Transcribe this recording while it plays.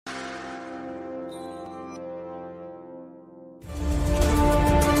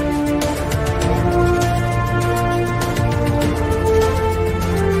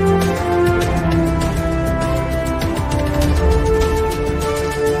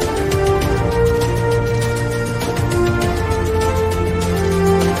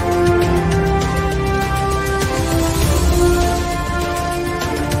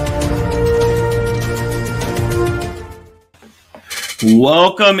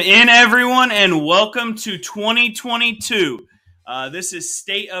Welcome in, everyone, and welcome to 2022. This is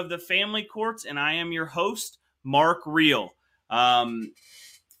State of the Family Courts, and I am your host, Mark Reel.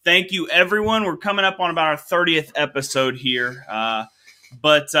 Thank you, everyone. We're coming up on about our 30th episode here,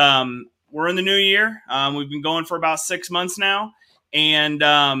 but we're in the new year. We've been going for about 6 months now, and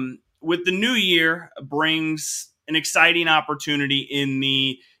with the new year brings an exciting opportunity in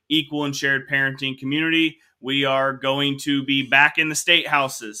the equal and shared parenting community. We are going to be back in the state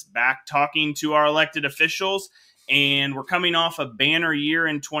houses, back talking to our elected officials, and we're coming off a banner year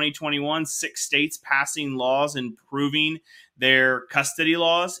in 2021, 6 states passing laws improving their custody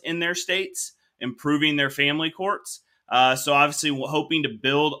laws in their states, improving their family courts. So obviously hoping to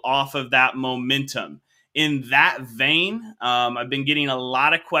build off of that momentum. In that vein, I've been getting a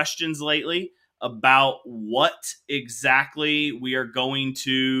lot of questions lately about what exactly we are going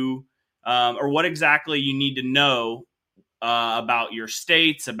to or what exactly you need to know about your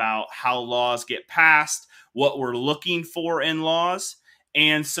states, about how laws get passed, what we're looking for in laws.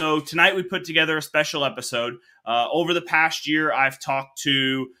 And so tonight we put together a special episode. Over the past year, I've talked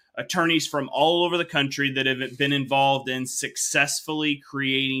to attorneys from all over the country that have been involved in successfully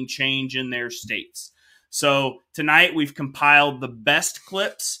creating change in their states. So tonight we've compiled the best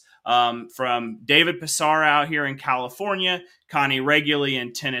clips from David Pissarra out here in California, Connie Reguli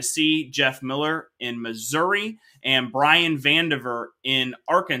in Tennessee, Jeff Miller in Missouri, and Brian Vandiver in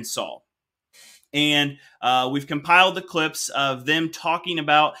Arkansas. And we've compiled the clips of them talking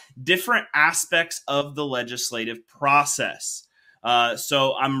about different aspects of the legislative process.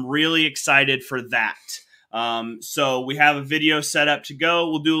 So I'm really excited for that. So we have a video set up to go.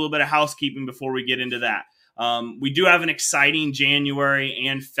 We'll do a little bit of housekeeping before we get into that. We do have an exciting January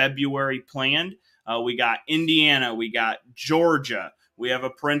and February planned. We got Indiana, we got Georgia, we have a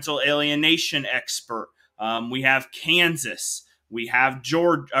parental alienation expert, we have Kansas, we have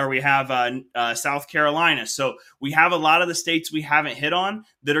Georgia, or we have South Carolina. So we have a lot of the states we haven't hit on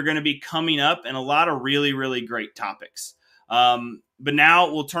that are going to be coming up, and a lot of really, really great topics. But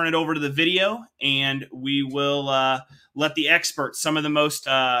now we'll turn it over to the video, and we will let the experts, some of the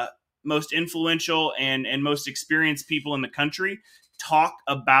most influential and most experienced people in the country, talk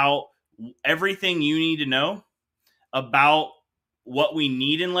about everything you need to know about what we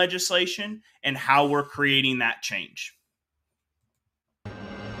need in legislation and how we're creating that change.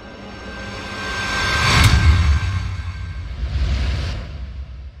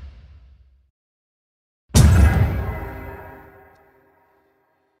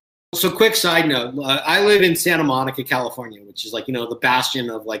 So quick side note, I live in Santa Monica, California, which is the bastion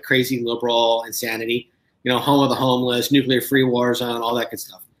of crazy liberal insanity, home of the homeless, nuclear free war zone, all that good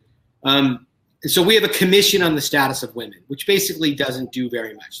stuff. So we have a commission on the status of women, which basically doesn't do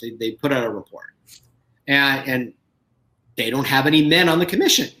very much. They put out a report and they don't have any men on the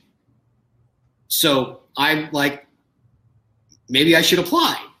commission. So I'm like, maybe I should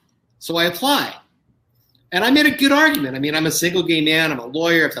apply. So I apply. And I made a good argument. I mean, I'm a single gay man. I'm a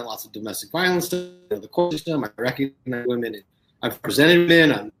lawyer. I've done lots of domestic violence stuff in the court system. I recognize women. And I've represented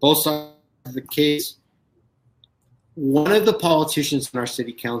women on both sides of the case. One of the politicians in our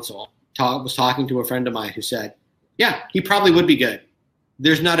city council was talking to a friend of mine who said, yeah, he probably would be good.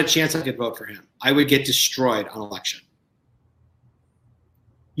 There's not a chance I could vote for him. I would get destroyed on election.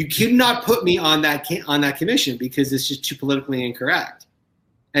 You could not put me on that commission because it's just too politically incorrect.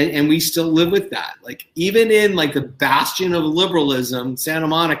 And we still live with that. Even in the bastion of liberalism, Santa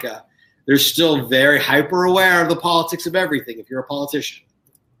Monica, they're still very hyper aware of the politics of everything if you're a politician.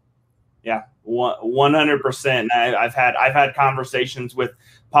 Yeah, 100%. I've had conversations with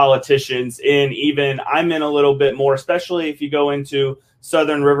politicians I'm in a little bit more, especially if you go into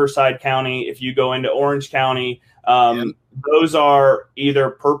Southern Riverside County, if you go into Orange County, those are either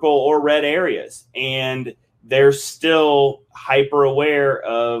purple or red areas. And they're still hyper aware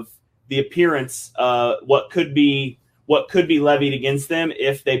of the appearance, what could be levied against them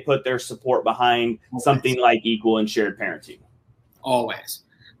if they put their support behind something like equal and shared parenting. Always.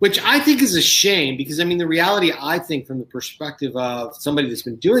 Which I think is a shame because, the reality, I think, from the perspective of somebody that's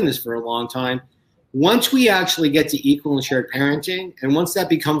been doing this for a long time, once we actually get to equal and shared parenting, and once that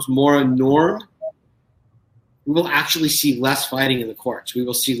becomes more a norm, we will actually see less fighting in the courts. We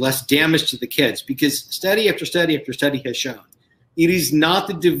will see less damage to the kids because study after study after study has shown it is not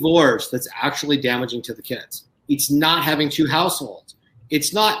the divorce that's actually damaging to the kids. It's not having two households.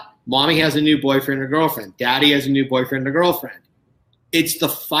 It's not mommy has a new boyfriend or girlfriend, daddy has a new boyfriend or girlfriend. It's the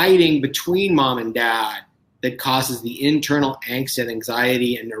fighting between mom and dad that causes the internal angst and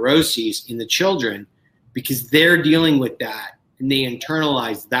anxiety and neuroses in the children because they're dealing with that and they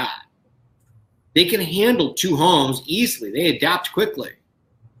internalize that. they can handle 2 homes easily. They adapt quickly.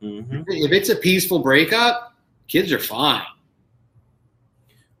 Mm-hmm. If it's a peaceful breakup, kids are fine.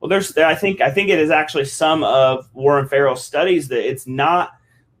 Well, I think it is actually some of Warren Farrell's studies that it's not,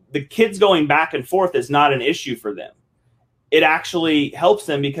 the kids going back and forth is not an issue for them. It actually helps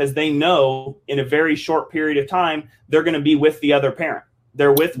them because they know in a very short period of time, they're going to be with the other parent.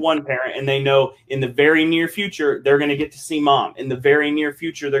 They're with one parent, and they know in the very near future, they're going to get to see mom. In the very near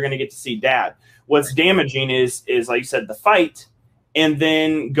future, they're going to get to see dad. What's damaging is like you said, the fight, and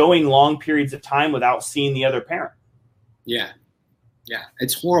then going long periods of time without seeing the other parent. Yeah. Yeah.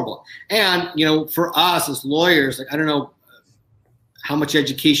 It's horrible. And, for us as lawyers, like, I don't know how much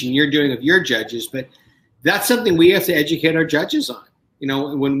education you're doing of your judges, but that's something we have to educate our judges on.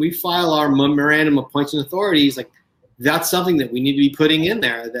 When we file our memorandum of points and authorities, like, that's something that we need to be putting in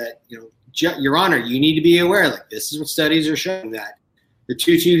there that, Your Honor, you need to be aware, like, this is what studies are showing, that the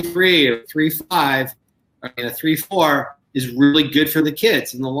 223 or 35 or 34 is really good for the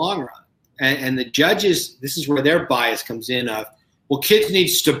kids in the long run. And the judges, this is where their bias comes in of, well, kids need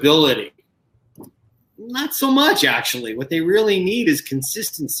stability. Not so much, actually. What they really need is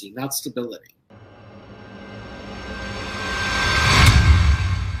consistency, not stability.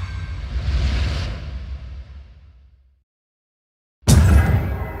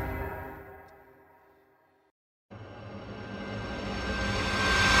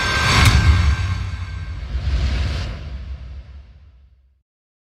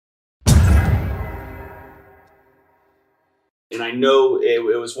 And I know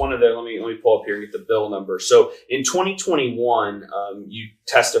it was one of the, let me pull up here and get the bill number. So in 2021, you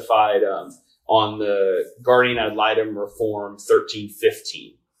testified on the Guardian Ad Litem Reform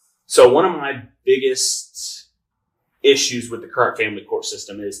 1315. So one of my biggest issues with the current family court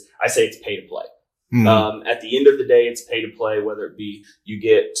system is I say it's pay to play. Mm-hmm. At the end of the day, it's pay to play, whether it be you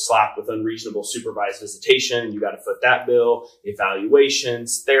get slapped with unreasonable supervised visitation, you got to foot that bill,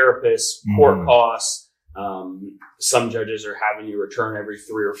 evaluations, therapists, court costs. Some judges are having you return every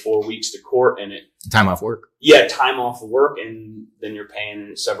 3 or 4 weeks to court, and time off work. Yeah, time off of work, and then you're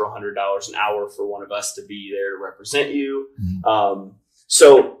paying several $100s an hour for one of us to be there to represent you. Mm-hmm.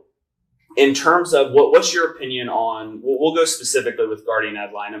 So, in terms of what's your opinion on? We'll go specifically with Guardian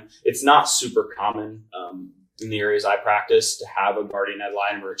Ad Litem. It's not super common in the areas I practice to have a Guardian Ad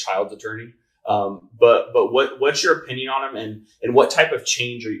Litem or a child's attorney. But what's your opinion on them, and what type of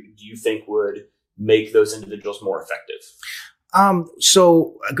change do you think would make those individuals more effective?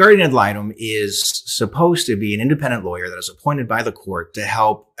 So a Guardian Ad Litem is supposed to be an independent lawyer that is appointed by the court to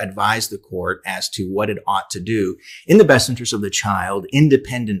help advise the court as to what it ought to do in the best interest of the child,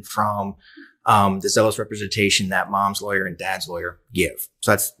 independent from the zealous representation that mom's lawyer and dad's lawyer give.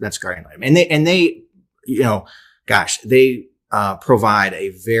 So that's Guardian Ad Litem. And they they provide a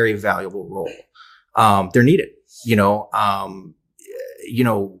very valuable role. They're needed,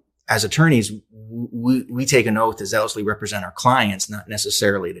 as attorneys, we take an oath to zealously represent our clients, not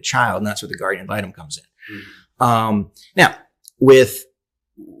necessarily the child, and that's where the Guardian Ad Litem comes in. Mm-hmm. Now, with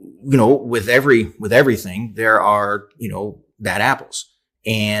everything, there are bad apples,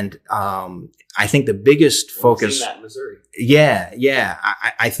 and I think the biggest focus. Seen that in Missouri. Yeah.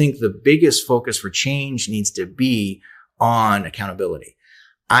 I think the biggest focus for change needs to be on accountability.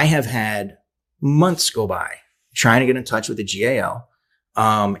 I have had months go by trying to get in touch with the GAL.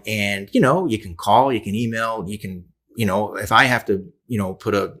 And you can call, you can email, you can, if I have to,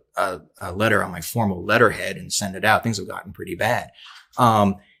 put a letter on my formal letterhead and send it out, things have gotten pretty bad.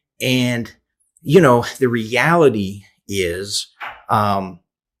 And the reality is, the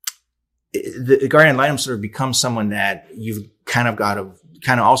Guardian Ad Litem sort of becomes someone that you've kind of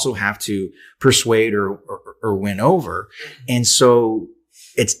also have to persuade or win over. And so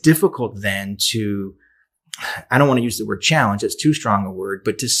it's difficult then to, I don't want to use the word challenge. It's too strong a word,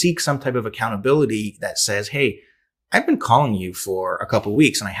 but to seek some type of accountability that says, hey, I've been calling you for a couple of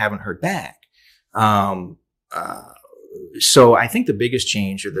weeks and I haven't heard back. So I think the biggest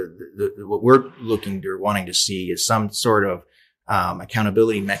change or what we're wanting to see is some sort of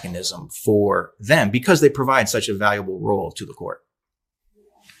accountability mechanism for them because they provide such a valuable role to the court.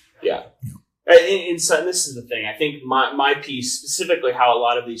 Yeah. And so this is the thing. I think my piece, specifically how a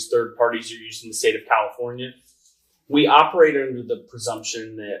lot of these third parties are used in the state of California, we operate under the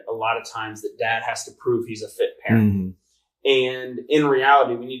presumption that a lot of times that dad has to prove he's a fit parent. Mm-hmm. And in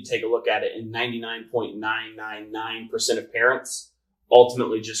reality, we need to take a look at it. And 99.999% of parents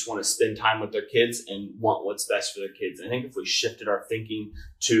ultimately just want to spend time with their kids and want what's best for their kids. I think if we shifted our thinking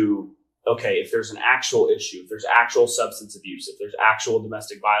to okay, if there's an actual issue, if there's actual substance abuse, if there's actual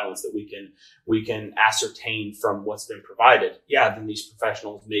domestic violence that we can ascertain from what's been provided, yeah, then these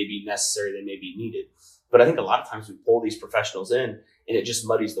professionals may be necessary, they may be needed. But I think a lot of times we pull these professionals in and it just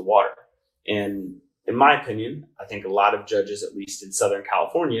muddies the water. And in my opinion, I think a lot of judges, at least in Southern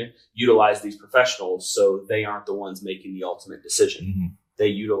California, utilize these professionals so they aren't the ones making the ultimate decision. Mm-hmm. They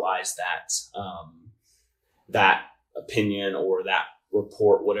utilize that opinion or that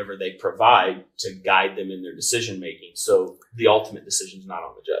report, whatever they provide, to guide them in their decision making. So the ultimate decision is not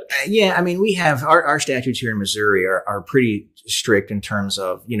on the judge. Yeah, I mean, we have our statutes here in Missouri are pretty strict in terms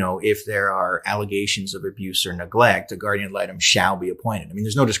of, if there are allegations of abuse or neglect, a guardian ad litem shall be appointed. I mean,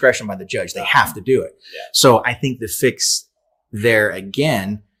 there's no discretion by the judge. They have to do it. Yeah. So I think the fix there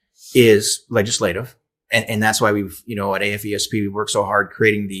again is legislative. And that's why we've, at AFESP, we work so hard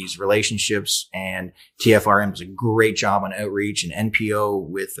creating these relationships, and TFRM does a great job on outreach, and NPO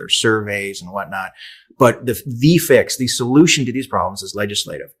with their surveys and whatnot. But the fix, the solution to these problems is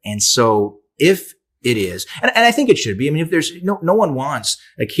legislative. And so if it is, and I think it should be, I mean, if there's no one wants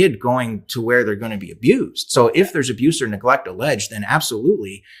a kid going to where they're going to be abused. So if there's abuse or neglect alleged, then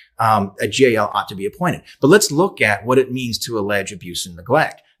absolutely, a GAL ought to be appointed. But let's look at what it means to allege abuse and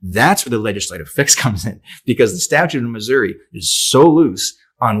neglect. That's where the legislative fix comes in, because the statute in Missouri is so loose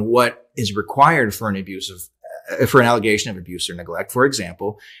on what is required for an allegation of abuse or neglect. For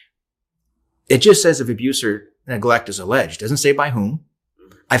example, it just says if abuse or neglect is alleged. It doesn't say by whom.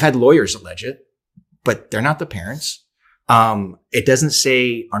 I've had lawyers allege it, but they're not the parents. It doesn't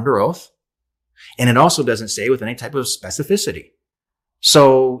say under oath, and it also doesn't say with any type of specificity.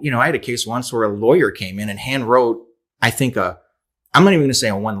 So, I had a case once where a lawyer came in and hand wrote, I'm not even going to say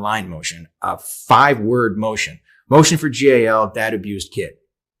a 1-line motion, a 5-word motion for GAL, dad abused kid.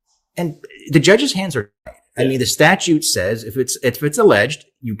 And the judge's hands are tied. I mean, the statute says if it's alleged,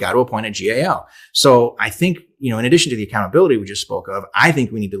 you've got to appoint a GAL. So I think, in addition to the accountability we just spoke of, I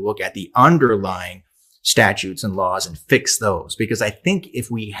think we need to look at the underlying statutes and laws and fix those. Because I think if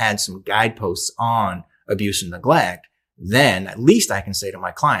we had some guideposts on abuse and neglect, then at least I can say to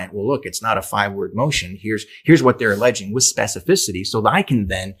my client, well, look, it's not a 5-word motion. Here's what they're alleging with specificity. So that I can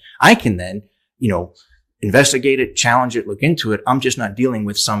then, investigate it, challenge it, look into it. I'm just not dealing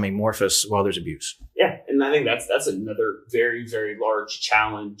with some amorphous, well, there's abuse. Yeah. And I think that's another very, very large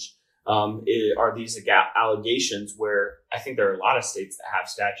challenge. Are these allegations where I think there are a lot of states that have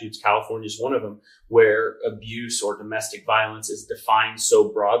statutes. California is one of them, where abuse or domestic violence is defined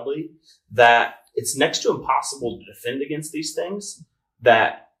so broadly that it's next to impossible to defend against these things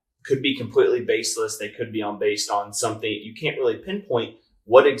that could be completely baseless. They could be based on something. You can't really pinpoint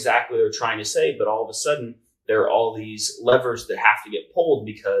what exactly they're trying to say, but all of a sudden there are all these levers that have to get pulled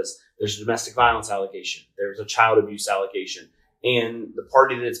because there's a domestic violence allegation. There's a child abuse allegation. And the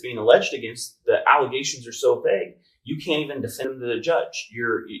party that it's being alleged against, the allegations are so vague, you can't even defend them to the judge.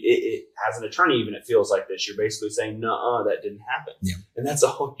 As an attorney, even it feels like this. You're basically saying, "No, that didn't happen." Yeah. And that's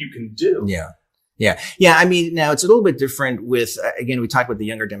all you can do. Yeah. I mean, now it's a little bit different with, again, we talked about the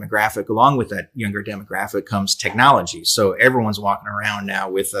younger demographic. Along with that younger demographic comes technology. So everyone's walking around now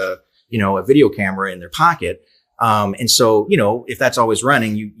with a video camera in their pocket. And so, if that's always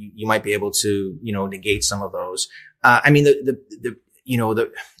running, you might be able to, negate some of those. I mean, the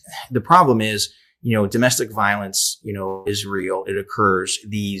problem is, domestic violence, is real. It occurs.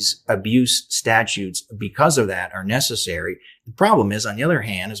 These abuse statutes, because of that, are necessary. The problem is, on the other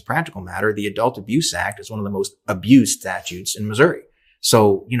hand, as a practical matter, the Adult Abuse Act is one of the most abused statutes in Missouri.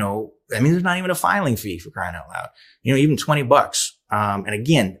 So, there's not even a filing fee, for crying out loud. Even $20. And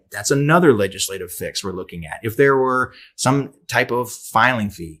again, that's another legislative fix we're looking at. If there were some type of filing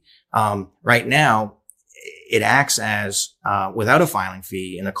fee, right now, it acts as, without a filing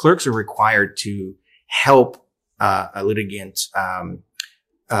fee, and the clerks are required to help, a litigant,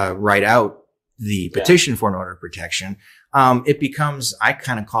 write out the petition for an order of protection. It becomes, I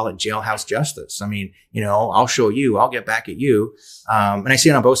kind of call it jailhouse justice. I mean, I'll show you, I'll get back at you. And I see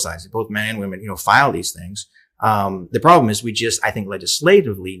it on both sides, both men and women, file these things. The problem is I think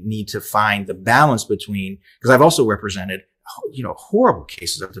legislatively need to find the balance between, because I've also represented, horrible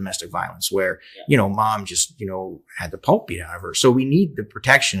cases of domestic violence where, mom just, had the pulp beat out of her. So we need the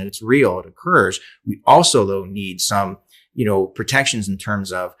protection, and it's real. It occurs. We also, though, need some, protections in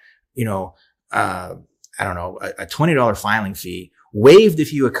terms of, a $20 filing fee waived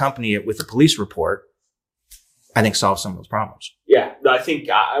if you accompany it with a police report, I think solves some of those problems. Yeah, I think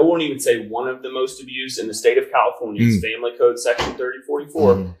I won't even say one of the most abused in the state of California is Family Code Section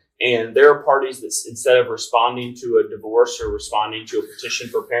 3044. And there are parties that instead of responding to a divorce or responding to a petition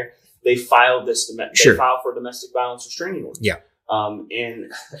for a parent, they file for a domestic violence restraining order. Yeah.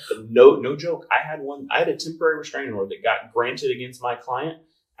 And no joke, I had a temporary restraining order that got granted against my client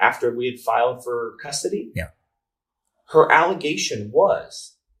after we had filed for custody. Yeah. Her allegation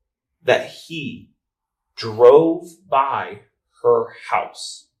was that he drove by her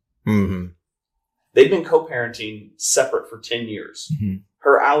house. Mm-hmm. They've been co-parenting separate for 10 years. Mm-hmm.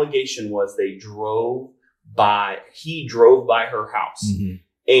 Her allegation was he drove by her house. Mm-hmm.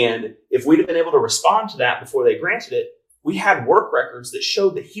 And if we'd have been able to respond to that before they granted it, we had work records that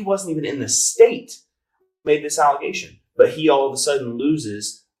showed that he wasn't even in the state made this allegation. But he all of a sudden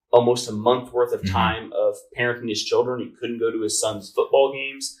loses almost a month worth of time of parenting his children. He couldn't go to his son's football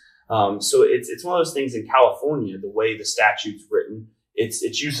games. So it's one of those things in California, the way the statute's written, it's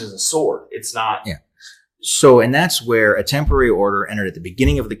used as a sword. It's not. Yeah. So, and that's where a temporary order entered at the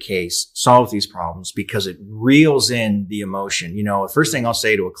beginning of the case solves these problems because it reels in the emotion. The first thing I'll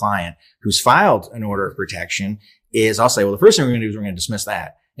say to a client who's filed an order of protection is I'll say, well, the first thing we're going to do is we're going to dismiss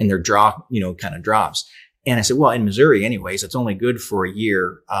that. And their jaw, kind of drops. And I said, well, in Missouri anyways, it's only good for a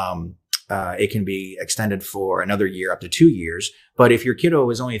year. It can be extended for another year, up to 2 years. But if your kiddo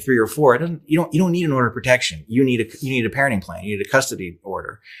is only 3 or 4, you don't need an order of protection. You need a parenting plan. You need a custody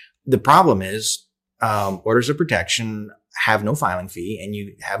order. The problem is, orders of protection have no filing fee and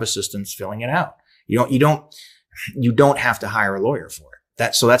you have assistants filling it out. You don't have to hire a lawyer for it.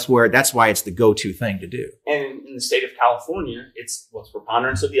 That's why it's the go-to thing to do. And in the state of California, it's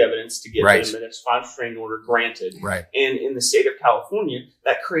preponderance of the evidence to get right. the administrative restraining order granted. Right. And in the state of California,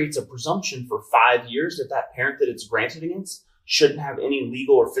 that creates a presumption for 5 years that parent that it's granted against shouldn't have any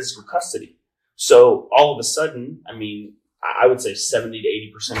legal or physical custody. So all of a sudden, I would say 70 to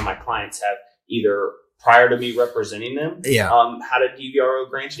 80% of my clients have either prior to me representing them, had a DVRO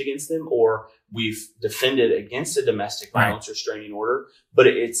granted against them, or we've defended against a domestic violence restraining order. But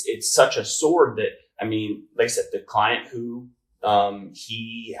it's such a sword that, like I said, the client who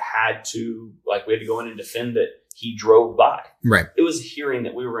he had to, we had to go in and defend that he drove by. Right. It was a hearing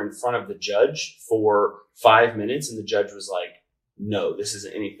that we were in front of the judge for 5 minutes, and the judge was like, no, this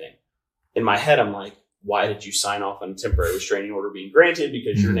isn't anything. In my head, I'm like, why did you sign off on a temporary restraining order being granted?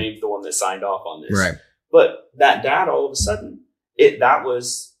 Because your name's the one that signed off on this. Right. But that data, all of a sudden, that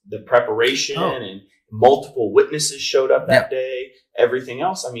was the preparation and multiple witnesses showed up that day, everything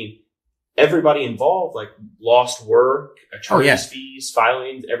else. Everybody involved, lost work, attorney's fees,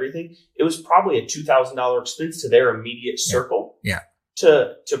 filings, everything. It was probably a $2,000 expense to their immediate circle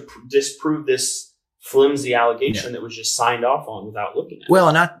to disprove this flimsy allegation that was just signed off on without looking at it.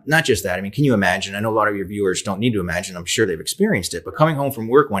 Well, not just that. Can you imagine? I know a lot of your viewers don't need to imagine. I'm sure they've experienced it. But coming home from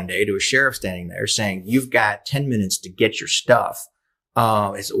work one day to a sheriff standing there saying, you've got 10 minutes to get your stuff.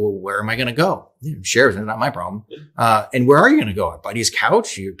 It's, well, where am I going to go? Sheriff, that's not my problem. And where are you going to go? At buddy's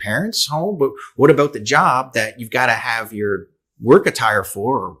couch, your parents' home? But what about the job that you've got to have your work attire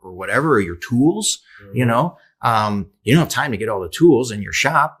for or whatever, or your tools, you don't have time to get all the tools in your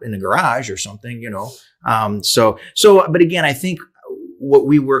shop, in the garage or something, but again, I think what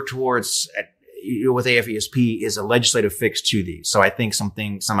we work towards with AFESP is a legislative fix to these. So I think some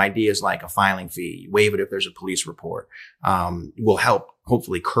ideas like a filing fee, waive it if there's a police report, will help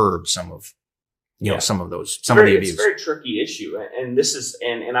hopefully curb some of the abuse. It's a very tricky issue. And this is,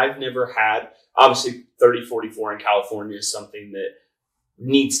 and I've never had, obviously 3044 in California is something that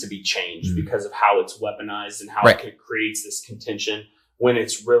needs to be changed because of how it's weaponized and how it creates this contention when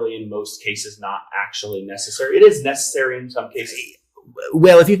it's really in most cases not actually necessary. It is necessary in some cases.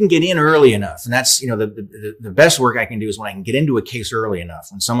 Well, if you can get in early enough, and that's, the best work I can do is when I can get into a case early enough.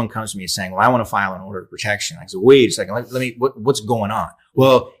 When someone comes to me saying, well, I want to file an order of protection. I say, wait a second, let me, what's going on?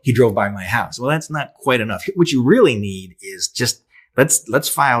 Well, he drove by my house. Well, that's not quite enough. What you really need is just, let's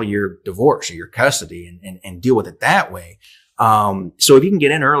file your divorce or your custody and deal with it that way. So if you can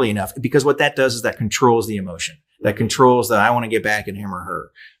get in early enough, because what that does is that controls the emotion, that controls that I want to get back at him or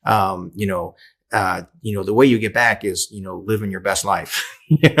her. The way you get back is, living your best life,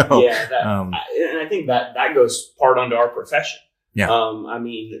 Yeah. And I think that goes part onto our profession. Yeah.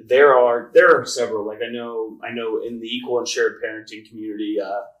 There are several, I know in the equal and shared parenting community,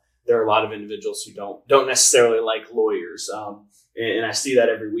 there are a lot of individuals who don't necessarily like lawyers. And I see that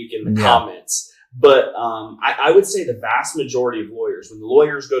every week in the comments. But I would say the vast majority of lawyers, when the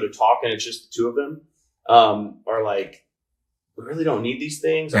lawyers go to talk and it's just the two of them, are like, we really don't need these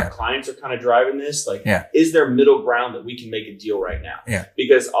things. Our clients are kind of driving this. Is there middle ground that we can make a deal right now? Yeah.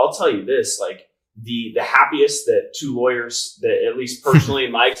 Because I'll tell you this, the happiest that two lawyers, that at least personally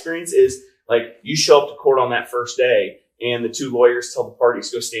in my experience, is you show up to court on that first day and the two lawyers tell the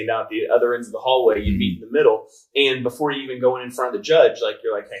parties go stand out at the other ends of the hallway. You meet in the middle. And before you even go in front of the judge,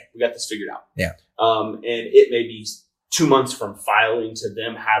 you're like, hey, we got this figured out. Yeah. And it may be 2 months from filing to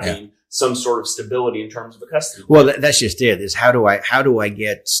them having some sort of stability in terms of a custody. Well, that's just it, is how do I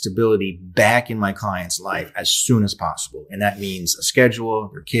get stability back in my client's life as soon as possible? And that means a schedule,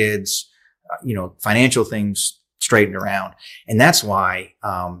 their kids, financial things straightened around. And that's why,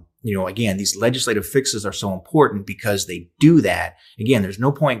 again, these legislative fixes are so important, because they do that. Again, there's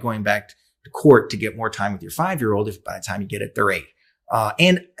no point going back to court to get more time with your 5-year-old if by the time you get it, they're 8.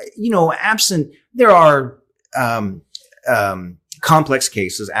 Absent, there are, complex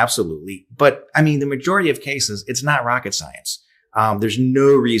cases, absolutely. But I mean, the majority of cases, it's not rocket science. There's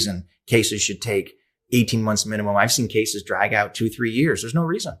no reason cases should take 18 months minimum. I've seen cases drag out 2-3 years. There's no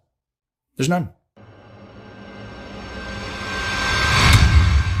reason. There's none.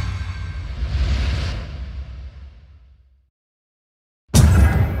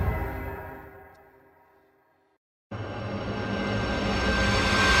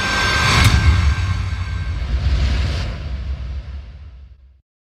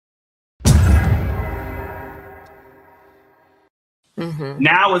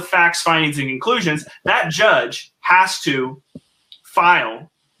 Now with facts, findings, and conclusions, that judge has to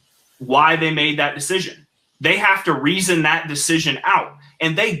file why they made that decision. They have to reason that decision out.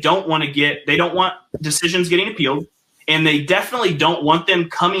 And they don't want decisions getting appealed. And they definitely don't want them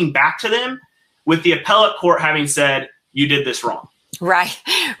coming back to them with the appellate court having said, you did this wrong. Right.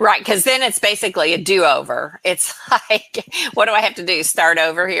 Because then it's basically a do-over. It's like, what do I have to do? Start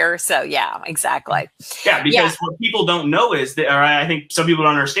over here? So yeah, exactly. Yeah, because what people don't know is that, or I think some people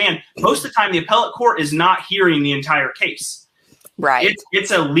don't understand, most of the time the appellate court is not hearing the entire case. Right.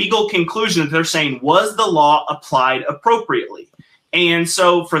 It's a legal conclusion that they're saying, was the law applied appropriately? And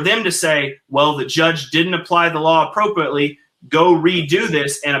so for them to say, well, the judge didn't apply the law appropriately, go redo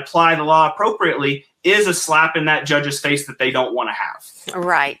this and apply the law appropriately, is a slap in that judge's face that they don't want to have.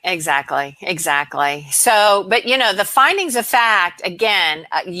 Right. Exactly. So, but the findings of fact, again,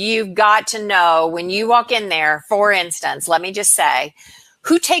 you've got to know when you walk in there, for instance, let me just say,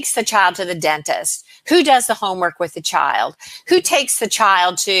 who takes the child to the dentist? Who does the homework with the child? Who takes the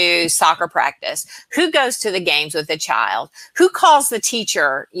child to soccer practice? Who goes to the games with the child? Who calls the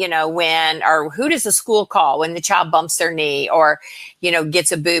teacher, or who does the school call when the child bumps their knee or,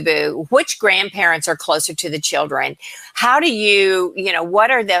 gets a boo-boo? Which grandparents are closer to the children? How do you, what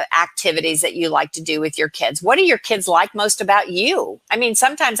are the activities that you like to do with your kids? What do your kids like most about you? I mean,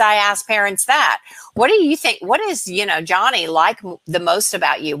 sometimes I ask parents that. What do you think? What is, Johnny like the most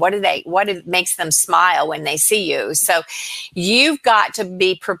about you? What makes them smile when they see you? So you've got to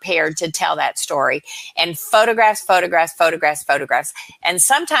be prepared to tell that story, and photographs, and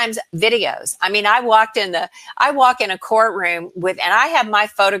sometimes videos. I mean, I walk in a courtroom and I have my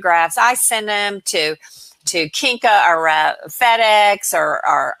photographs. I send them to Kinka or FedEx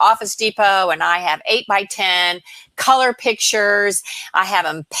or Office Depot, and I have 8x10 color pictures. I have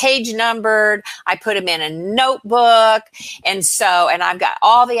them page numbered. I put them in a notebook. And I've got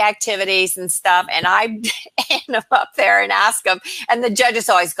all the activities and stuff, and I hand them up there and ask them. And the judges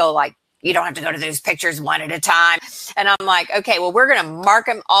always go like, you don't have to go to those pictures one at a time. And I'm like, okay, well, we're going to mark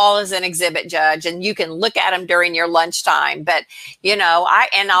them all as an exhibit, judge, and you can look at them during your lunchtime. But,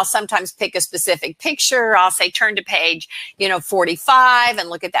 I'll sometimes pick a specific picture. I'll say, turn to page, 45 and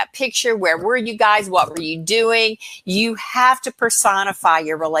look at that picture. Where were you guys? What were you doing? You have to personify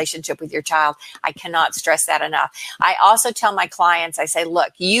your relationship with your child. I cannot stress that enough. I also tell my clients, I say,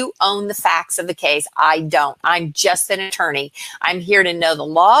 look, you own the facts of the case. I don't. I'm just an attorney. I'm here to know the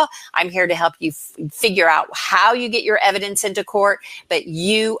law. I'm here to help you figure out how you get your evidence into court, but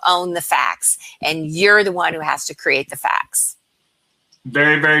you own the facts, and you're the one who has to create the facts.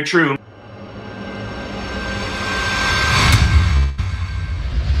 Very, very true.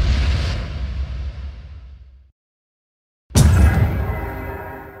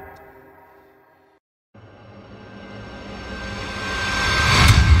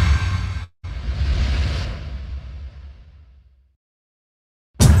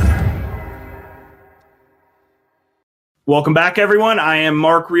 Welcome back, everyone. I am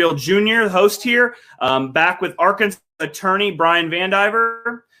Mark Real Jr., the host here, back with Arkansas attorney Brian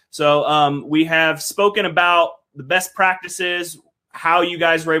Vandiver. So we have spoken about the best practices, how you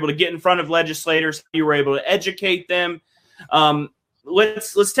guys were able to get in front of legislators, how you were able to educate them.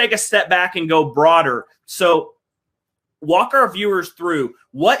 Let's take a step back and go broader. So walk our viewers through,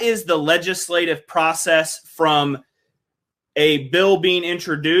 what is the legislative process from a bill being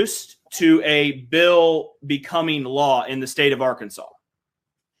introduced to a bill becoming law in the state of Arkansas?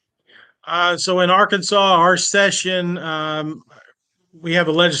 So in Arkansas, our session, we have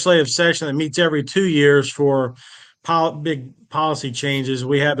a legislative session that meets every 2 years for big policy changes.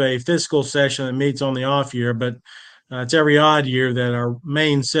 We have a fiscal session that meets on the off year, but it's every odd year that our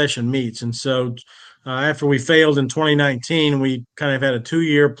main session meets. And so after we failed in 2019, we kind of had a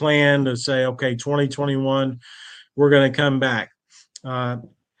 2-year plan to say, okay, 2021, we're going to come back. The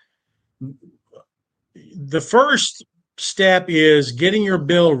first step is getting your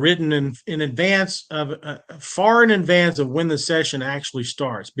bill written in advance of far in advance of when the session actually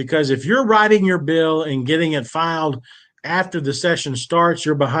starts. Because if you're writing your bill and getting it filed after the session starts,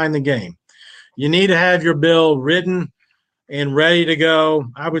 you're behind the game. You need to have your bill written and ready to go,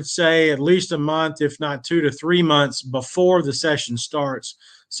 I would say at least a month, if not 2 to 3 months before the session starts,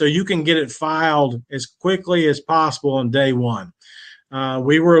 so you can get it filed as quickly as possible on day one.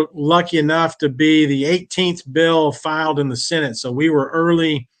 We were lucky enough to be the 18th bill filed in the Senate, so we were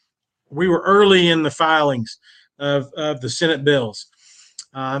early in the filings of the Senate bills.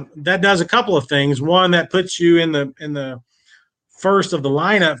 That does a couple of things. One, that puts you in the first of the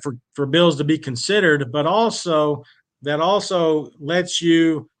lineup for bills to be considered, but that also lets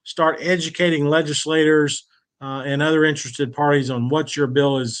you start educating legislators and other interested parties on what your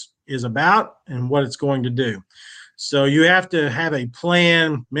bill is about and what it's going to do. So you have to have a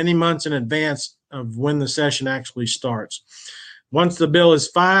plan many months in advance of when the session actually starts. Once the bill is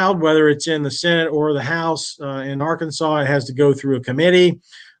filed, whether it's in the Senate or the House in Arkansas, it has to go through a committee.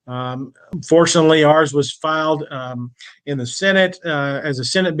 Fortunately, ours was filed in the Senate as a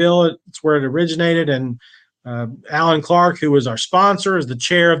Senate bill. It's where it originated. And Alan Clark, who was our sponsor, is the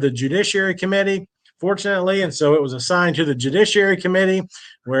chair of the Judiciary Committee, fortunately. And so it was assigned to the Judiciary Committee,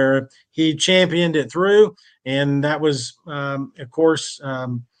 where he championed it through. And that was, of course,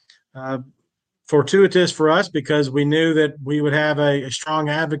 fortuitous for us, because we knew that we would have a strong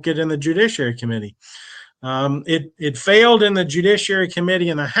advocate in the Judiciary Committee. It failed in the Judiciary Committee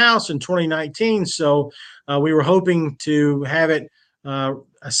in the House in 2019, so we were hoping to have it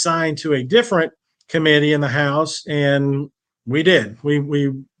assigned to a different committee in the House, and we did.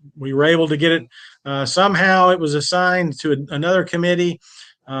 We were able to get it. Somehow it was assigned to another committee,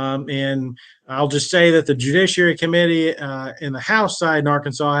 and I'll just say that the Judiciary Committee in the House side in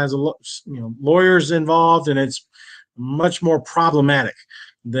Arkansas has lawyers involved, and it's much more problematic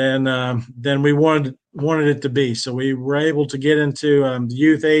than we wanted it to be. So we were able to get into the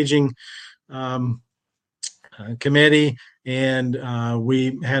Youth Aging Committee, and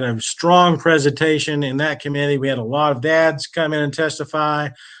we had a strong presentation in that committee. We had a lot of dads come in and testify,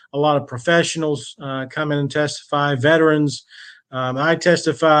 a lot of professionals come in and testify, veterans. I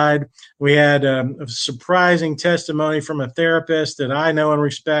testified. We had a surprising testimony from a therapist that I know and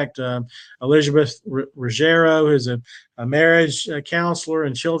respect, Elizabeth Ruggiero, who's a marriage counselor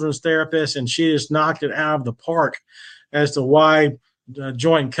and children's therapist, and she just knocked it out of the park as to why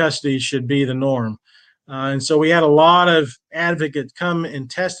joint custody should be the norm. And so we had a lot of advocates come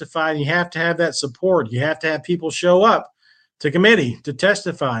and testify, and you have to have that support. You have to have people show up to committee to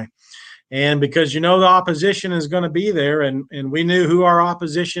testify. And because the opposition is going to be there, and we knew who our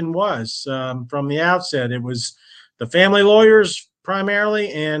opposition was from the outset. It was the family lawyers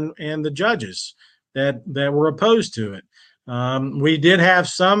primarily, and the judges that were opposed to it. We did have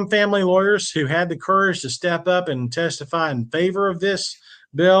some family lawyers who had the courage to step up and testify in favor of this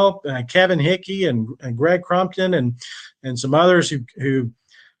bill, Kevin Hickey and Greg Crumpton and some others who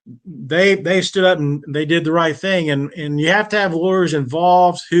they stood up and they did the right thing. And you have to have lawyers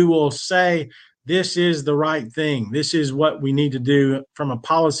involved who will say, this is the right thing. This is what we need to do from a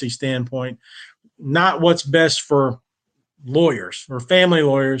policy standpoint, not what's best for lawyers or family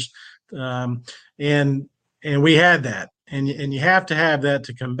lawyers. And we had that. And you have to have that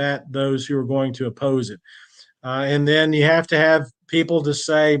to combat those who are going to oppose it. And then you have to have people to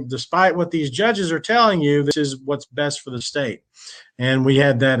say, despite what these judges are telling you, this is what's best for the state. And we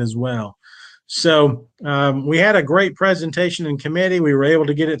had that as well. So we had a great presentation in committee. We were able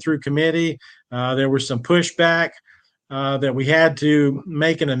to get it through committee. There was some pushback that we had to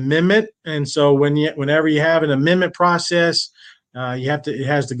make an amendment. And so whenever you have an amendment process, it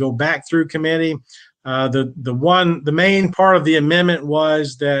has to go back through committee. The main part of the amendment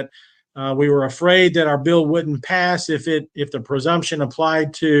was that we were afraid that our bill wouldn't pass if the presumption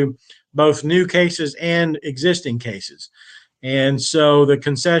applied to both new cases and existing cases. And so the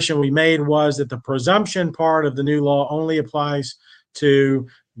concession we made was that the presumption part of the new law only applies to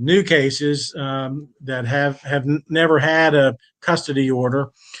new cases that have never had a custody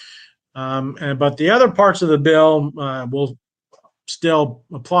order. But the other parts of the bill will still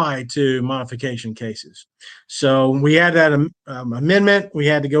apply to modification cases. So we had that amendment. We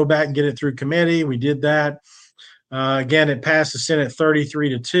had to go back and get it through committee. We did that. Again, it passed the Senate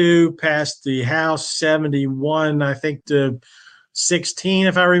 33-2, passed the House 71, I think, to 16,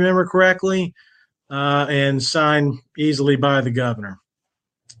 if I remember correctly. and signed easily by the governor.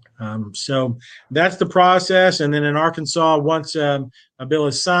 So that's the process. And then in Arkansas, once a bill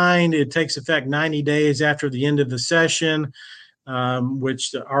is signed, it takes effect 90 days after the end of the session,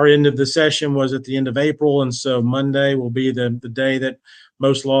 which our end of the session was at the end of April. And so Monday will be the day that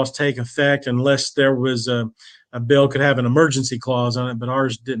most laws take effect, unless there was a bill could have an emergency clause on it, but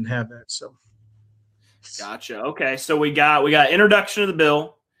ours didn't have that. So. Gotcha. Okay. So we got introduction of the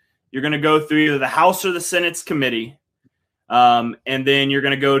bill. You're going to go through either the House or the Senate's committee. And then you're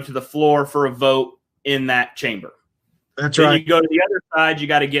going to go to the floor for a vote in that chamber. That's then right. You go to the other side, you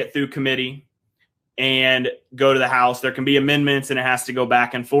got to get through committee and go to the House. There can be amendments and it has to go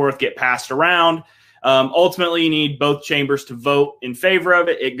back and forth, get passed around. Ultimately, you need both chambers to vote in favor of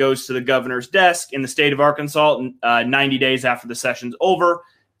it. It goes to the governor's desk in the state of Arkansas. 90 days after the session's over,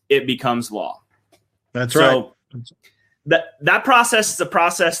 it becomes law. That's right. That process is a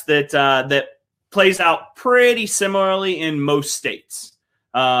process that plays out pretty similarly in most states.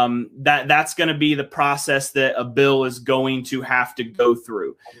 That's going to be the process that a bill is going to have to go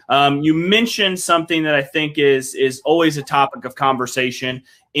through. You mentioned something that I think is always a topic of conversation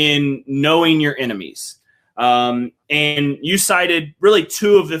in knowing your enemies. And you cited really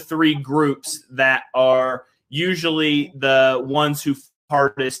two of the three groups that are usually the ones who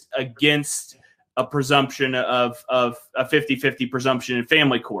hardest against a presumption of a 50-50 presumption in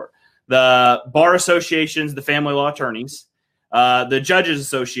family court. The bar associations, the family law attorneys, the judges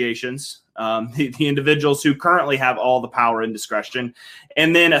associations, the individuals who currently have all the power and discretion.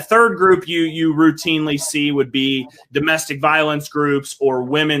 And then a third group you routinely see would be domestic violence groups or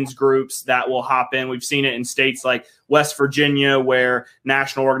women's groups that will hop in. We've seen it in states like West Virginia, where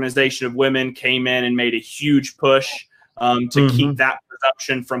National Organization of Women came in and made a huge push to keep that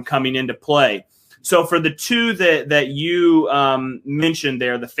presumption from coming into play. So for the two that you mentioned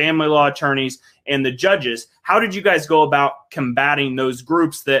there, the family law attorneys and the judges, how did you guys go about combating those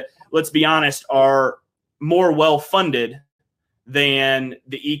groups that, let's be honest, are more well-funded than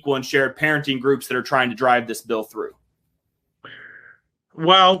the equal and shared parenting groups that are trying to drive this bill through?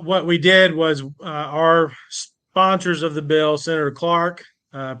 Well, what we did was our sponsors of the bill, Senator Clark,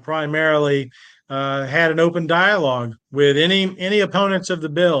 primarily had an open dialogue with any opponents of the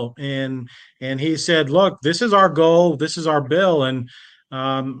bill, and he said, "Look, this is our goal, this is our bill, and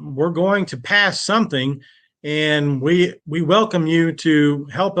we're going to pass something, and we welcome you to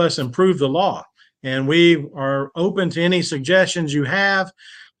help us improve the law, and we are open to any suggestions you have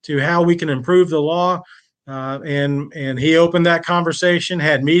to how we can improve the law." And he opened that conversation,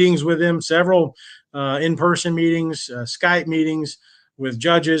 had meetings with him, several in-person meetings, Skype meetings with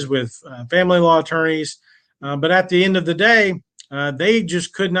judges, with family law attorneys. But at the end of the day, they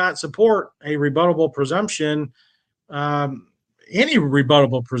just could not support a rebuttable presumption, any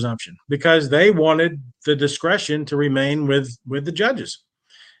rebuttable presumption, because they wanted the discretion to remain with the judges.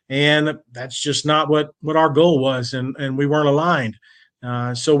 And that's just not what our goal was, and we weren't aligned.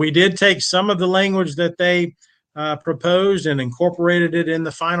 So we did take some of the language that they proposed and incorporated it in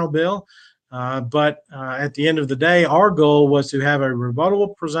the final bill. But at the end of the day, our goal was to have a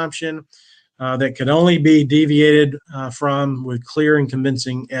rebuttable presumption that could only be deviated from with clear and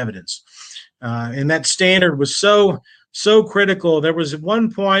convincing evidence. And that standard was so critical. There was one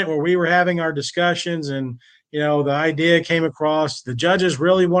point where we were having our discussions, and the idea came across, the judges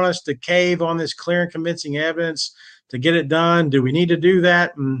really want us to cave on this clear and convincing evidence to get it done. Do we need to do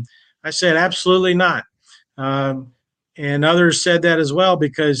that? And I said, absolutely not. And others said that as well,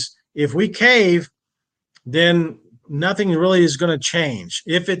 because if we cave, then nothing really is going to change.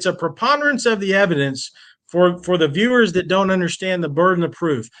 If it's a preponderance of the evidence, for the viewers that don't understand the burden of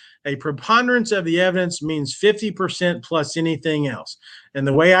proof, a preponderance of the evidence means 50% plus anything else. And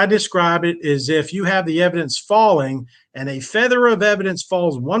the way I describe it is, if you have the evidence falling and a feather of evidence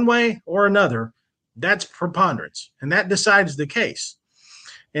falls one way or another, that's preponderance, and that decides the case.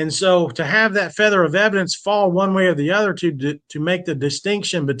 And so to have that feather of evidence fall one way or the other to make the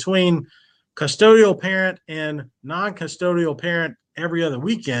distinction between custodial parent and non-custodial parent every other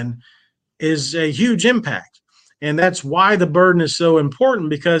weekend is a huge impact. And that's why the burden is so important,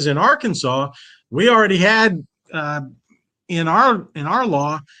 because in Arkansas, we already had in our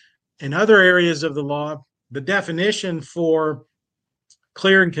law, in other areas of the law, the definition for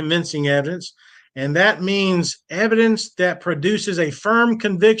clear and convincing evidence. And that means evidence that produces a firm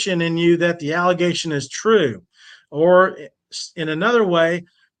conviction in you that the allegation is true. Or in another way,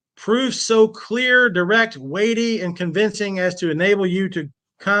 proof so clear, direct, weighty, and convincing as to enable you to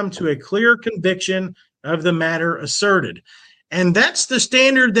come to a clear conviction of the matter asserted. And that's the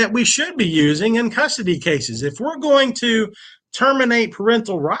standard that we should be using in custody cases. If we're going to terminate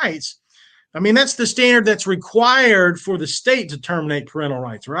parental rights, I mean, that's the standard that's required for the state to terminate parental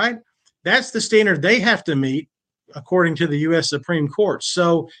rights, right? That's the standard they have to meet according to the U.S. Supreme Court.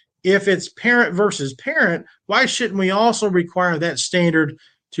 So if it's parent versus parent, why shouldn't we also require that standard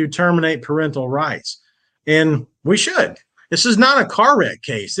to terminate parental rights? And we should. This is not a car wreck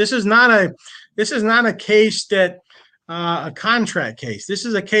case. This is not a case that a contract case. This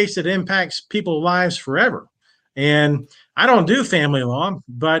is a case that impacts people's lives forever. And I don't do family law,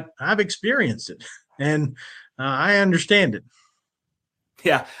 but I've experienced it, and I understand it.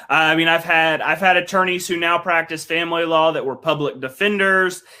 Yeah, I mean, I've had attorneys who now practice family law that were public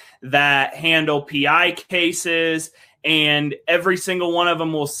defenders that handle PI cases, and every single one of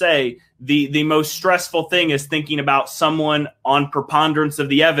them will say the most stressful thing is thinking about someone on preponderance of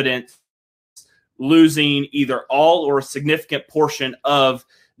the evidence losing either all or a significant portion of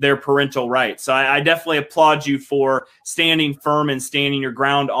their parental rights. So I definitely applaud you for standing firm and standing your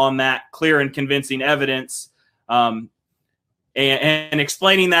ground on that clear and convincing evidence, and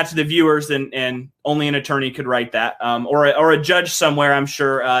explaining that to the viewers. And only an attorney could write that, or a judge somewhere, I'm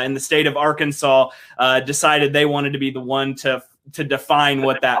sure, in the state of Arkansas, decided they wanted to be the one to define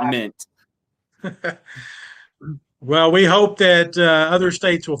what that meant. Well, we hope that other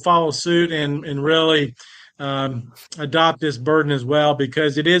states will follow suit and really adopt this burden as well,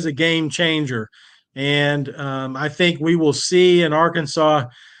 because it is a game changer. And I think we will see in Arkansas,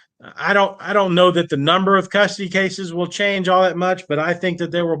 I don't know that the number of custody cases will change all that much, but I think that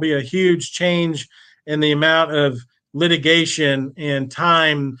there will be a huge change in the amount of litigation and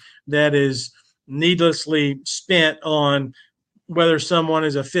time that is needlessly spent on whether someone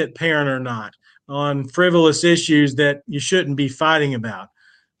is a fit parent or not, on frivolous issues that you shouldn't be fighting about.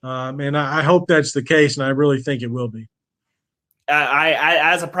 And I hope that's the case, and I really think it will be. I,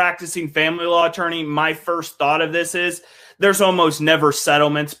 as a practicing family law attorney, my first thought of this is there's almost never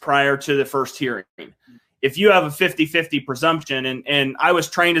settlements prior to the first hearing. If you have a 50-50 presumption, and I was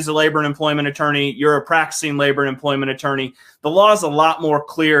trained as a labor and employment attorney, you're a practicing labor and employment attorney, the law is a lot more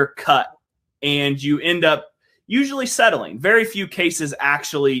clear cut, and you end up usually settling. Very few cases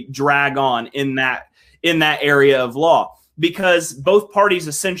actually drag on in that area of law, because both parties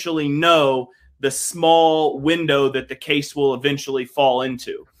essentially know the small window that the case will eventually fall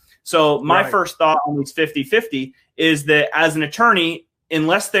into. So my first thought on these 50-50 is that as an attorney,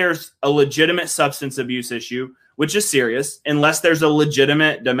 unless there's a legitimate substance abuse issue, which is serious, unless there's a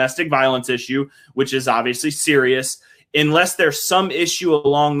legitimate domestic violence issue, which is obviously serious, unless there's some issue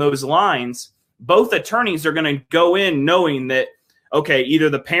along those lines, both attorneys are going to go in knowing that, okay,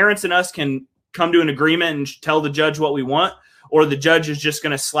 either the parents and us can come to an agreement and tell the judge what we want, or the judge is just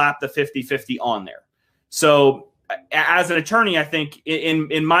going to slap the 50-50 on there. So as an attorney, I think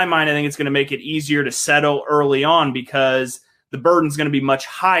in my mind, I think it's going to make it easier to settle early on, because the burden's going to be much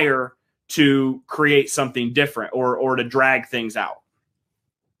higher to create something different or to drag things out.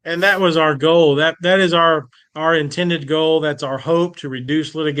 And that was our goal. That is our intended goal. That's our hope, to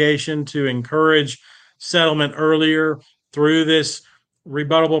reduce litigation, to encourage settlement earlier through this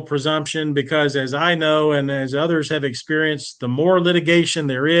rebuttable presumption, because as I know and as others have experienced, the more litigation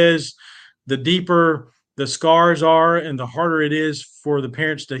there is, the deeper the scars are and the harder it is for the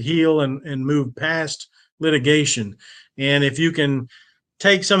parents to heal and move past litigation. And if you can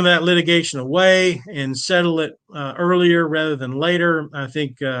take some of that litigation away and settle it earlier rather than later, I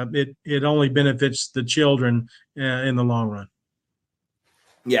think it only benefits the children in the long run.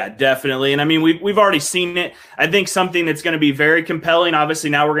 Yeah, definitely. And I mean, we've already seen it. I think something that's going to be very compelling, obviously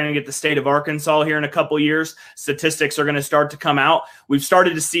now we're going to get the state of Arkansas here in a couple of years. Statistics are going to start to come out. We've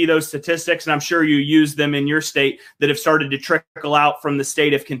started to see those statistics, and I'm sure you use them in your state, that have started to trickle out from the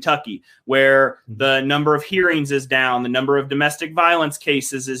state of Kentucky, where the number of hearings is down, the number of domestic violence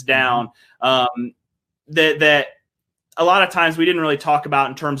cases is down. That a lot of times we didn't really talk about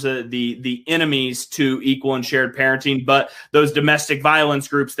in terms of the enemies to equal and shared parenting, but those domestic violence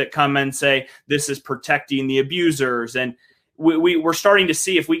groups that come and say this is protecting the abusers. And we're starting to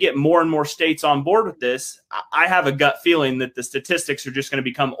see, if we get more and more states on board with this, I have a gut feeling that the statistics are just going to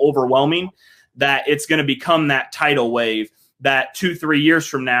become overwhelming, that it's going to become that tidal wave that 2-3 years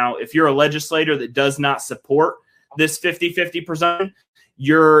from now, if you're a legislator that does not support this 50-50 presumption,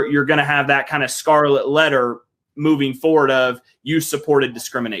 you're going to have that kind of scarlet letter moving forward of you supported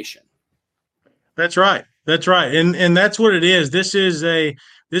discrimination. That's right. That's right. And that's what it is. This is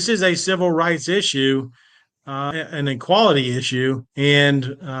a civil rights issue, an equality issue, and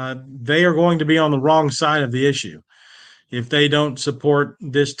they are going to be on the wrong side of the issue if they don't support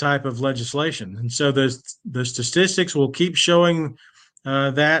this type of legislation. And so the statistics will keep showing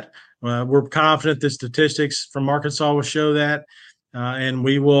that. We're confident the statistics from Arkansas will show that, and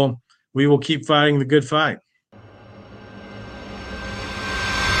we will we will keep fighting the good fight.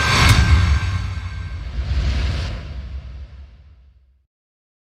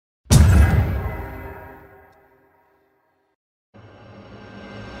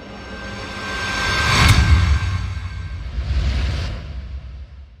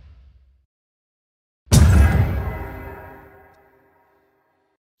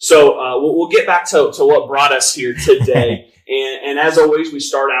 So we'll get back to what brought us here today. and as always, we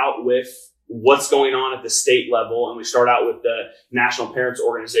start out with what's going on at the state level, and we start out with the National Parents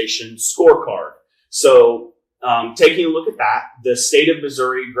Organization scorecard. So taking a look at that, the state of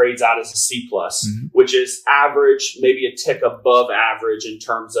Missouri grades out as a C+, which is average, maybe a tick above average in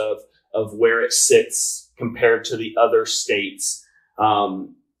terms of where it sits compared to the other states.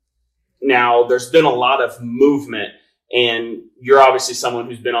 Now, there's been a lot of movement, and you're obviously someone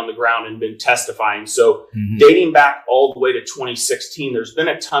who's been on the ground and been testifying. So dating back all the way to 2016, there's been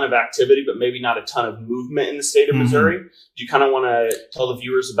a ton of activity, but maybe not a ton of movement in the state of Missouri. Do you kind of want to tell the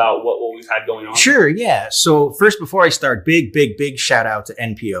viewers about what we've had going on? Sure, yeah. So first, before I start, big shout out to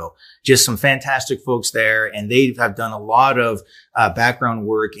NPO. Just some fantastic folks there, and they have done a lot of background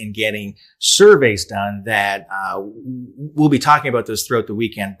work in getting surveys done that we'll be talking about this throughout the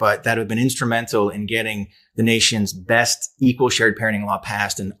weekend, but that have been instrumental in getting the nation's best equal shared parenting law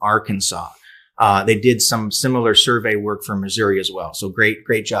passed in Arkansas. They did some similar survey work for Missouri as well. So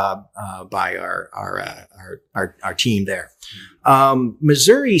great job by our team there.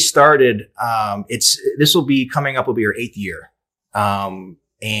 Missouri started. This will be coming up. Will be our 8th year.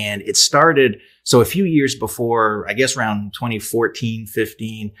 And it started, so a few years before, I guess around 2014,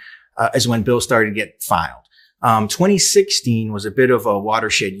 15, is when bills started to get filed. 2016 was a bit of a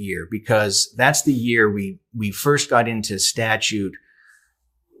watershed year because that's the year we first got into statute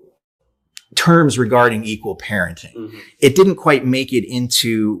terms regarding equal parenting. It didn't quite make it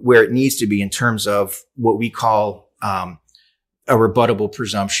into where it needs to be in terms of what we call, a rebuttable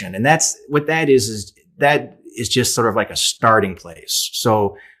presumption. And that's what that is that is just sort of like a starting place.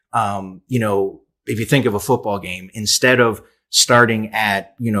 So, if you think of a football game, instead of starting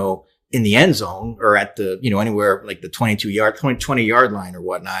at, in the end zone or at the, anywhere like the 20 yard line or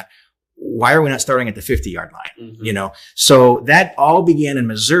whatnot, why are we not starting at the 50-yard line? So that all began in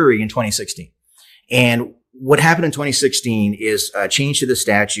Missouri in 2016. And what happened in 2016 is a change to the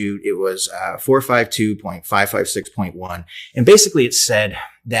statute. It was 452.556.1. And basically it said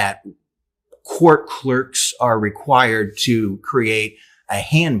that court clerks are required to create a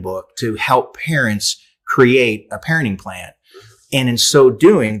handbook to help parents create a parenting plan. And in so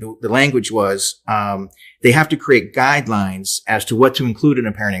doing, the language was, they have to create guidelines as to what to include in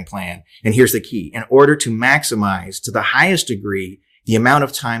a parenting plan. And here's the key: in order to maximize to the highest degree the amount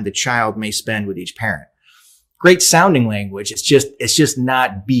of time the child may spend with each parent. Great sounding language. It's just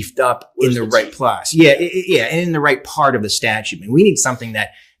not beefed up in the right place. Yeah, in the right part of the statute. I mean, we need something that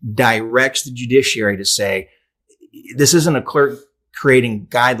directs the judiciary to say, this isn't a clerk creating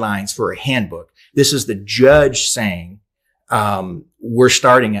guidelines for a handbook. This is the judge saying, we're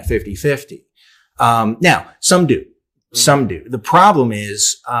starting at 50-50. Now, some do. The problem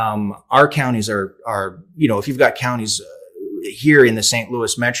is, our counties are, if you've got counties here in the St.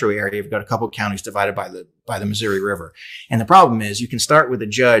 Louis metro area, you've got a couple of counties divided by the Missouri River. And the problem is you can start with a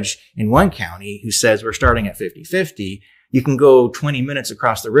judge in one county who says we're starting at 50-50. You can go 20 minutes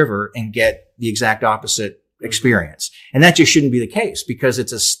across the river and get the exact opposite experience. And that just shouldn't be the case because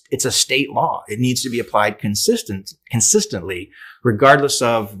it's a state law. It needs to be applied consistently, regardless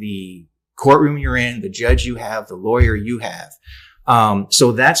of the courtroom you're in, the judge you have, the lawyer you have.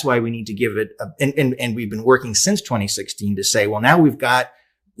 So that's why we need to give it, and we've been working since 2016 to say, well, now we've got,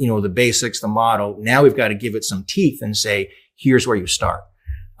 the basics, the model. Now we've got to give it some teeth and say, here's where you start.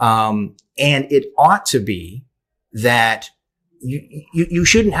 And it ought to be that you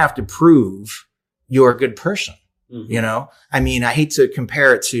shouldn't have to prove you're a good person. I mean, I hate to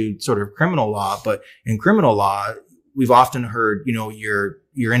compare it to sort of criminal law, but in criminal law, we've often heard,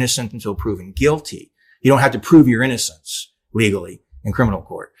 you're innocent until proven guilty. You don't have to prove your innocence legally in criminal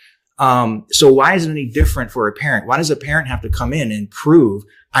court. So why is it any different for a parent? Why does a parent have to come in and prove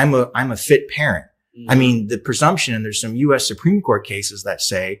I'm a fit parent? I mean, the presumption, and there's some U.S. Supreme Court cases that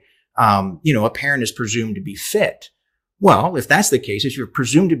say, a parent is presumed to be fit. Well, if that's the case, if you're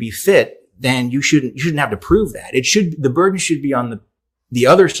presumed to be fit, then you shouldn't have to prove that. The burden should be on the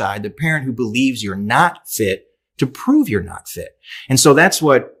other side, the parent who believes you're not fit, to prove you're not fit. And so that's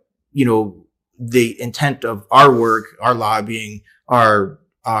what, the intent of our work, our lobbying, our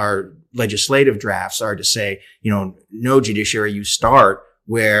legislative drafts are to say, no judiciary, you start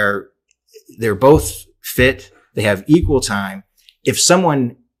where they're both fit, they have equal time. If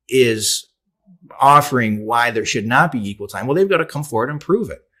someone is offering why there should not be equal time, well, they've got to come forward and prove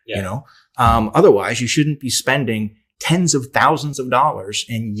it. Otherwise you shouldn't be spending tens of thousands of dollars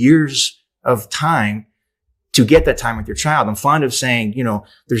and years of time to get that time with your child. I'm fond of saying,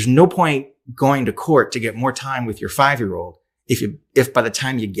 there's no point going to court to get more time with your 5-year-old if by the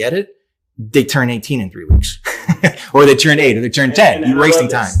time you get it, they turn 18 in 3 weeks or they turn 8 or they turn 10. You're wasting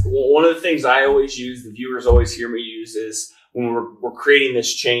time. One of the things I always use, the viewers always hear me use, is when we're creating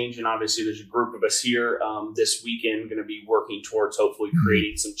this change, and obviously there's a group of us here this weekend going to be working towards hopefully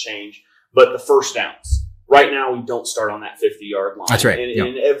creating some change, but the first downs. Right now, we don't start on that 50-yard line. That's right. And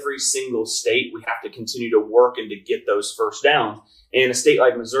in every single state, we have to continue to work and to get those first downs. And in a state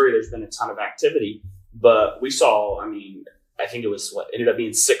like Missouri, there's been a ton of activity, but we saw, I think it was ended up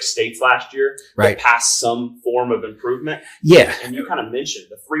being 6 states last year that passed some form of improvement. Yeah. And you kind of mentioned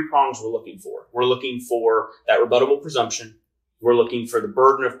the 3 prongs we're looking for. We're looking for that rebuttable presumption. We're looking for the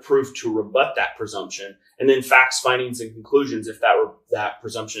burden of proof to rebut that presumption, and then facts, findings, and conclusions if that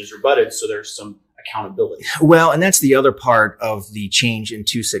presumption is rebutted. So there's some accountability. Well, and that's the other part of the change in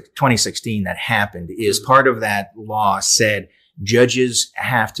 2016 that happened is part of that law said judges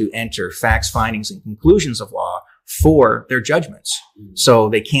have to enter facts, findings, and conclusions of law for their judgments. So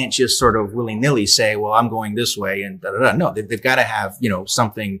they can't just sort of willy-nilly say, well, I'm going this way and da-da-da. No, they've got to have,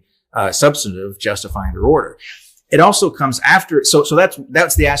 something substantive justifying their order. It also comes after. So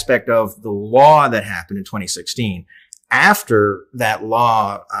that's the aspect of the law that happened in 2016. After that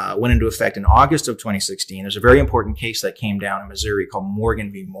law went into effect in August of 2016, there's a very important case that came down in Missouri called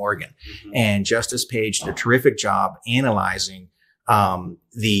Morgan v. Morgan. And Justice Page did a terrific job analyzing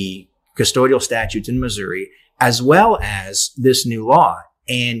the custodial statutes in Missouri, as well as this new law.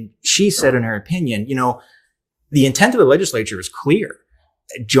 And she said in her opinion, the intent of the legislature is clear.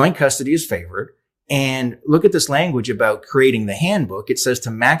 Joint custody is favored. And look at this language about creating the handbook. It says to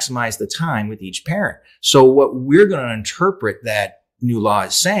maximize the time with each parent. So what we're going to interpret that new law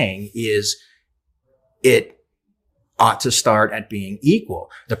is saying is it ought to start at being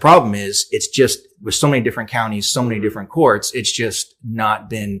equal. The problem is it's just with so many different counties, so many different courts, it's just not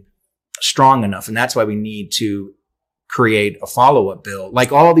been strong enough. And that's why we need to create a follow-up bill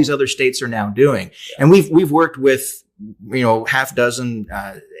like all these other states are now doing. And we've worked with, half dozen,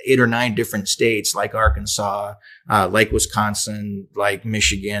 8 or 9 different states like Arkansas, like Wisconsin, like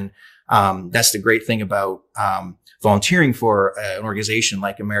Michigan. That's the great thing about volunteering for an organization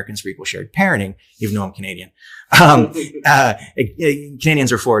like Americans for Equal Shared Parenting, even though I'm Canadian.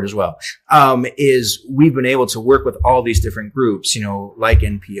 Canadians are for it as well. Is we've been able to work with all these different groups, like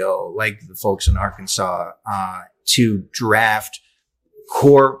NPO, like the folks in Arkansas, to draft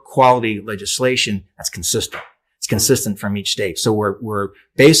core quality legislation that's consistent. It's consistent from each state. So we're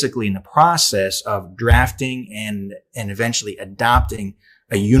basically in the process of drafting and eventually adopting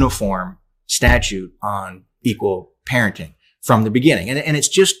a uniform statute on equal parenting from the beginning. And it's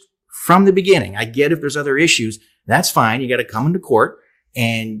just from the beginning. I get if there's other issues, that's fine. You got to come into court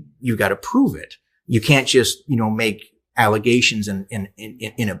and you got to prove it. You can't just, make allegations in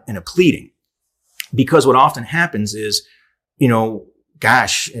a pleading, because what often happens is, in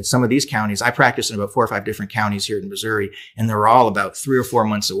some of these counties, I practice in about 4 or 5 different counties here in Missouri, and they're all about 3 or 4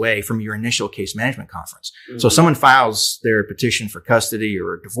 months away from your initial case management conference. So someone files their petition for custody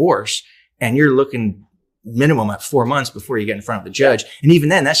or divorce, and you're looking minimum at 4 months before you get in front of the judge. And even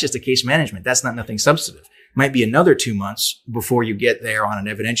then, that's just a case management. That's nothing substantive. Might be another 2 months before you get there on an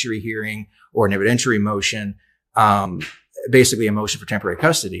evidentiary hearing or an evidentiary motion, basically a motion for temporary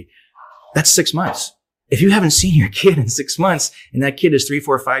custody. That's 6 months. If you haven't seen your kid in 6 months and that kid is 3,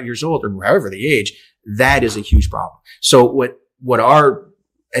 4, 5 years old or however the age, that is a huge problem. So what our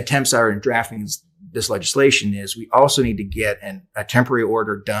attempts are in drafting this legislation is we also need to get a temporary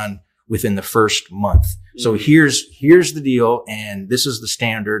order done within the first month. So here's the deal. And this is the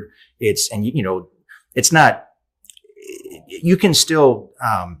standard. It's not, you can still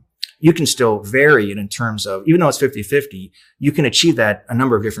vary it in terms of, even though it's 50-50, you can achieve that a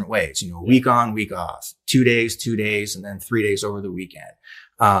number of different ways, week on, week off, 2 days, and then 3 days over the weekend,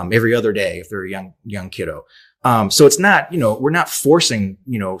 every other day if they're a young kiddo. So it's not, we're not forcing,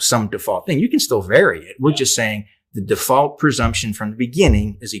 some default thing. You can still vary it. We're just saying the default presumption from the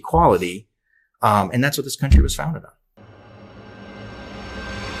beginning is equality. And that's what this country was founded on.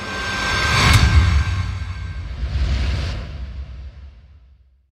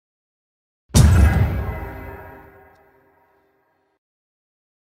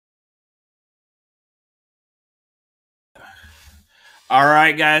 All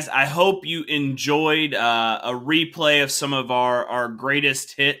right, guys, I hope you enjoyed a replay of some of our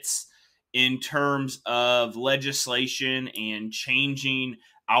greatest hits in terms of legislation and changing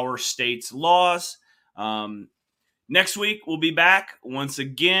our state's laws. Next week, we'll be back once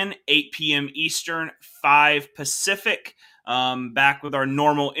again, 8 p.m. Eastern, 5 Pacific, back with our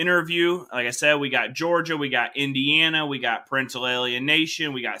normal interview. Like I said, we got Georgia, we got Indiana, we got parental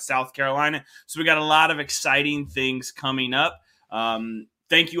alienation, we got South Carolina. So we got a lot of exciting things coming up.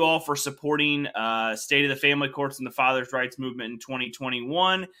 Thank you all for supporting State of the Family Courts and the Father's Rights Movement in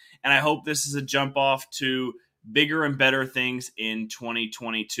 2021. And I hope this is a jump off to bigger and better things in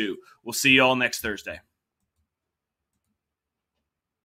 2022. We'll see you all next Thursday.